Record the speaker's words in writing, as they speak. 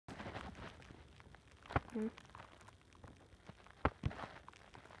Mm.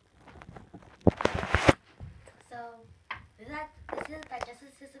 So this is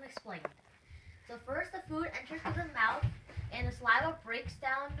digestive system explained. So first, the food enters through the mouth, and the saliva breaks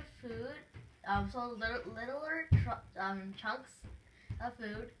down the food, so littler chunks of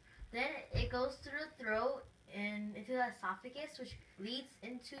food. Then it goes through the throat and into the esophagus, which leads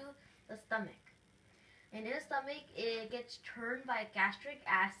into the stomach. And in the stomach, it gets turned by gastric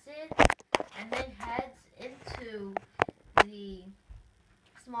acid, and then heads into the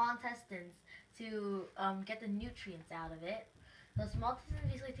small intestines to get the nutrients out of it. The small intestine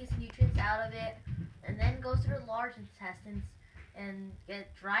basically takes the nutrients out of it, and then goes through the large intestines and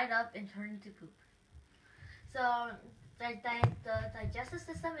get dried up and turned into poop. So the digestive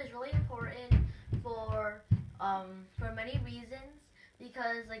system is really important for many reasons,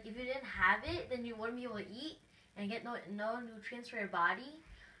 because like if you didn't have it, then you wouldn't be able to eat and get no nutrients for your body,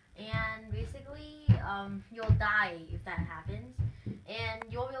 and basically you'll die if that happens, and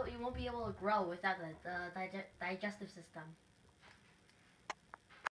you won't be able to grow without the digestive system.